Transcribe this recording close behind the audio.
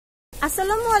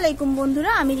আসসালামু আলাইকুম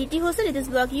বন্ধুরা, আমি রিটি হোসেন রিতিস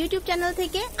ব্লগ ইউটিউব চ্যানেল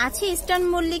থেকে আছি ইস্টার্ন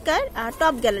মল্লিকার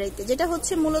টপ গ্যালারিতে, যেটা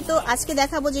হচ্ছে মূলত আজকে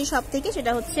দেখাবো যে সব থেকে,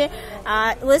 সেটা হচ্ছে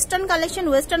ওয়েস্টার্ন কালেকশন।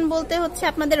 ওয়েস্টার্ন বলতে হচ্ছে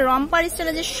আপনাদের রম্পার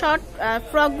স্টাইলে যে শর্ট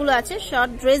ফ্রক গুলো আছে,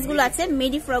 শর্ট ড্রেস গুলো আছে,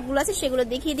 মেডি ফ্রক গুলো আছে, সেগুলো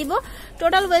দেখিয়ে দিব।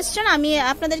 টোটাল ওয়েস্টার্ন আমি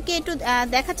আপনাদেরকে একটু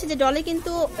দেখাচ্ছি যে ডলে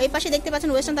কিন্তু এই পাশে দেখতে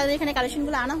পাচ্ছেন ওয়েস্টার্ন, তাদের এখানে কালেকশন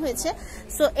গুলো আনা হয়েছে।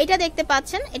 সো এটা দেখতে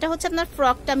পাচ্ছেন, এটা হচ্ছে আপনার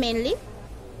ফ্রকটা মেনলি।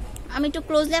 আমি একটু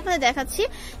ক্লোজলি আপনাদের দেখাচ্ছি।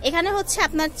 এখানে হচ্ছে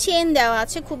আপনার চেন দেওয়া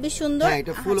আছে, খুবই সুন্দর। হ্যাঁ,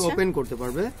 এটা ফুল ওপেন করতে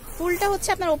পারবে। ফুলটা হচ্ছে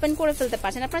আপনার ওপেন করে ফেলতে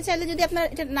পারছেন। আপনারা চাইলে যদি আপনার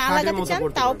এটা না লাগাতে চান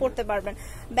তাও পড়তে পারবেন।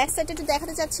 ব্যাক সাইডটা একটু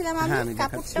দেখাতে চাচ্ছিলাম আমি।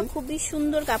 কাপড়টা খুবই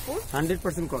সুন্দর কাপড়,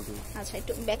 100% কটন। আচ্ছা,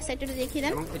 একটু ব্যাক সাইডটা দেখিয়ে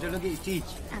দেন। এবং এটা হলো কি স্টিচ।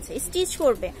 আচ্ছা, স্টিচ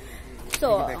করবে। তো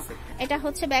এটা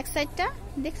হচ্ছে ব্যাক সাইডটা,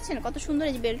 দেখছেন কত সুন্দর।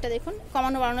 এই বেল্টটা দেখুন,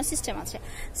 কমানো বাড়ানোর সিস্টেম আছে।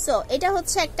 সো এটা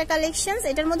হচ্ছে একটা কালেকশন।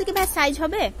 এটার মধ্যে কি ভাই সাইজ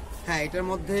হবে? হ্যাঁ, এটার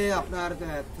মধ্যে আপনার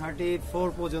 34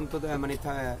 পর্যন্ত, মানে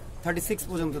 36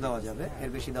 পর্যন্ত দেওয়া যাবে, এর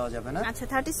বেশি দেওয়া যাবে না। আচ্ছা,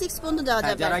 36 পর্যন্ত দেওয়া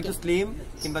যাবে। যারা একটু স্লিম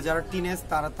কিংবা যারা টিনেজ,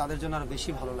 তাদের জন্য আরো বেশি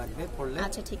ভালো লাগবে পরলে।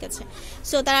 আচ্ছা, ঠিক আছে।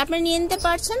 সো তারা আপনি নিয়ে নিতে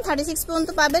পারছেন, 36 পর্যন্ত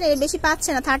পাবেন, এর বেশি পাচ্ছে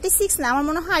না। 36 না, আমার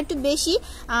মনে হয় একটু বেশি,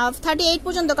 38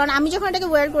 পর্যন্ত, কারণ আমি যখন এটাকে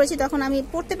ওয়্যার করেছি তখন আমি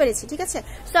পড়তে পেরেছি। ঠিক আছে,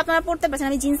 সো আপনারা পড়তে পারছেন।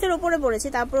 আমি জিন্সের উপরে পরেছি,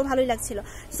 তারপরে ভালোই লাগছিল।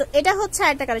 সো এটা হচ্ছে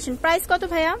আরেকটা কালেকশন। প্রাইস কত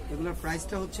ভাইয়া? এগুলোর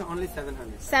প্রাইসটা হচ্ছে অনলি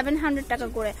 700 টাকা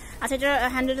করে। আচ্ছা, এটার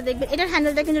হ্যান্ডেলটা দেখবেন, এটার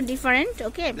হ্যান্ডেলটা কিন্তু ডিফারেন্ট।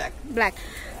 ওকে, ব্ল্যাক।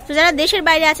 তো যারা দেশের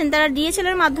বাইরে আছেন তারা ডিএচএল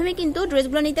এর মাধ্যমে কিন্তু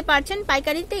ড্রেসগুলো নিতে পারছেন,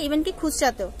 পাইকারিতে, ইভেন কি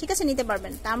খুচরাতেও, ঠিক আছে, নিতে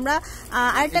পারবেন। তা আমরা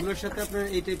আরেকটা, এগুলোর সাথে আপনারা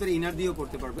এই টাইপের ইনার দিয়েও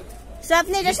করতে পারবেন। সো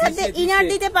আপনি এটার সাথে ইনার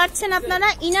দিতে পারছেন আপনারা।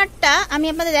 ইনারটা আমি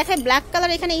আপনাদের দেখাই, ব্ল্যাক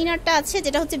কালার এখানে ইনারটা আছে,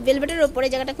 যেটা হচ্ছে ভেলভেটের উপরে।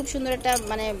 জায়গাটা খুব সুন্দর, একটা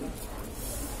মানে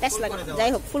প্যাচ লাগানো, যাই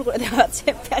হোক, ফুল করে দেওয়া আছে,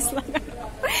 প্যাচ লাগানো।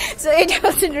 সো এটা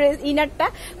হচ্ছে ড্রেস ইনারটা,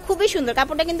 খুবই সুন্দর।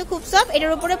 কাপড়টা কিন্তু খুব সফট।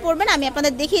 এটার উপরে পরবেন, আমি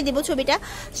আপনাদের দেখিয়ে দিব ছবিটা।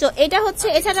 সো এটা হচ্ছে,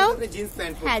 এছাড়াও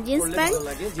হ্যাঁ জিন্স প্যান্ট,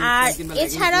 আর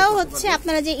এছাড়াও হচ্ছে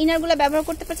আপনারা যে ইনারগুলো ব্যবহার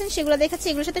করতে পারছেন সেগুলো দেখাচ্ছে।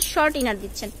 এগুলোর সাথে শর্ট ইনার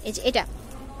দিচ্ছেন। এই যে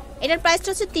এটার প্রাইসটা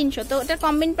হচ্ছে 300, তো এটার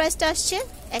কম্বিন প্রাইসটা আসছে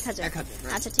 1000।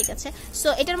 আচ্ছা, ঠিক আছে। সো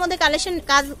এটার মধ্যে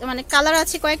মানে কালার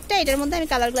আছে কয়েকটা, এটার মধ্যে আমি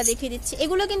কালারগুলো দেখিয়ে দিচ্ছি।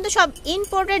 এগুলো কিন্তু সব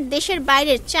ইম্পোর্টেড, দেশের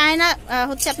বাইরের, চায়না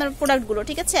হচ্ছে আপনার প্রোডাক্টগুলো,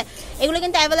 ঠিক আছে। এগুলো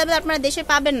কিন্তু অ্যাভেলেবেল আপনারা দেশে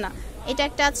পাবেন না। এটা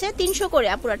একটা আছে 300 করে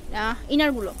আপুরা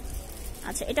ইনারগুলো।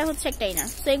 আচ্ছা, এটা হচ্ছে একটা ইনার।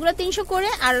 সো এগুলো 300 করে।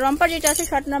 আর রম্পার যেটা আছে,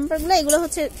 শর্ট রম্পারগুলো, এগুলো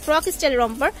হচ্ছে ফ্রক স্টাইল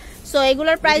রম্পার। সো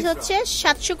এগুলোর প্রাইস হচ্ছে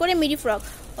 700 করে মিডি ফ্রক।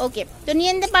 ওকে, তো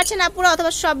নিয়ে নিতে পারছেন আপুরা,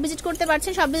 অথবা সব ভিজিট করতে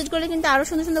পারছেন। সব ভিজিট করলে কিন্তু আরো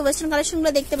সুন্দর সুন্দর ওয়েস্টার্ন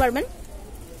কালেকশনগুলো দেখতে পারবেন।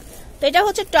 তো এটা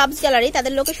হচ্ছে টপস গ্যালারি,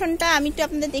 তাদের লোকেশনটা আমি একটু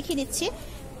আপনাদের দেখিয়ে দিচ্ছি।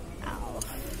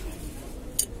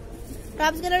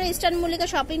 Tops gallery eastern Mallika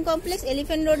shopping complex,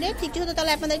 elephant রোডে। ঠিক হতো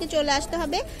তাহলে আপনাদেরকে চলে আসতে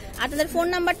হবে। আর তাদের ফোন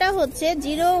নাম্বারটা হচ্ছে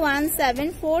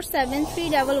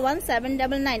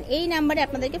 01747311799। এই নাম্বারে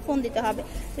আপনাদেরকে ফোন দিতে হবে।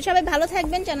 তো সবাই ভালো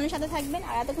থাকবেন, চ্যানেলের সাথে থাকবেন,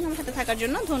 আর এতক্ষণ আমার সাথে থাকার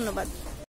জন্য ধন্যবাদ।